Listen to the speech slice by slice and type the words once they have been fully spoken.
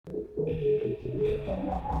And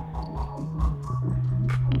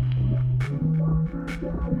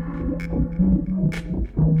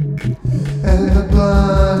the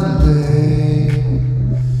blind lady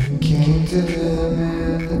came to them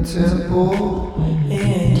in the temple,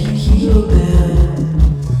 and he healed them.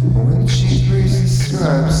 when the chief priests and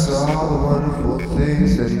scribes saw the wonderful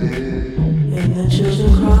things that he did, And the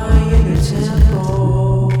children crying in the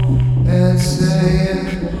temple, and saying,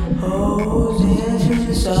 Hosanna to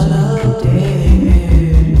the Son of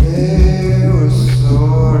David. they were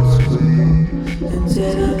sore displeased. And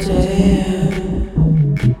said unto him,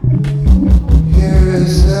 Here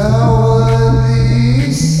is what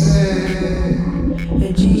he said,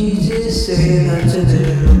 and Jesus saith unto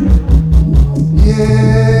them, yea,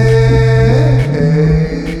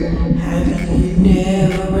 have ye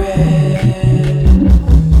never read,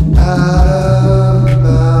 out of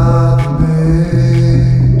mouth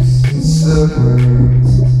babes and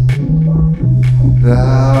sucklings,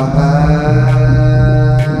 thou hast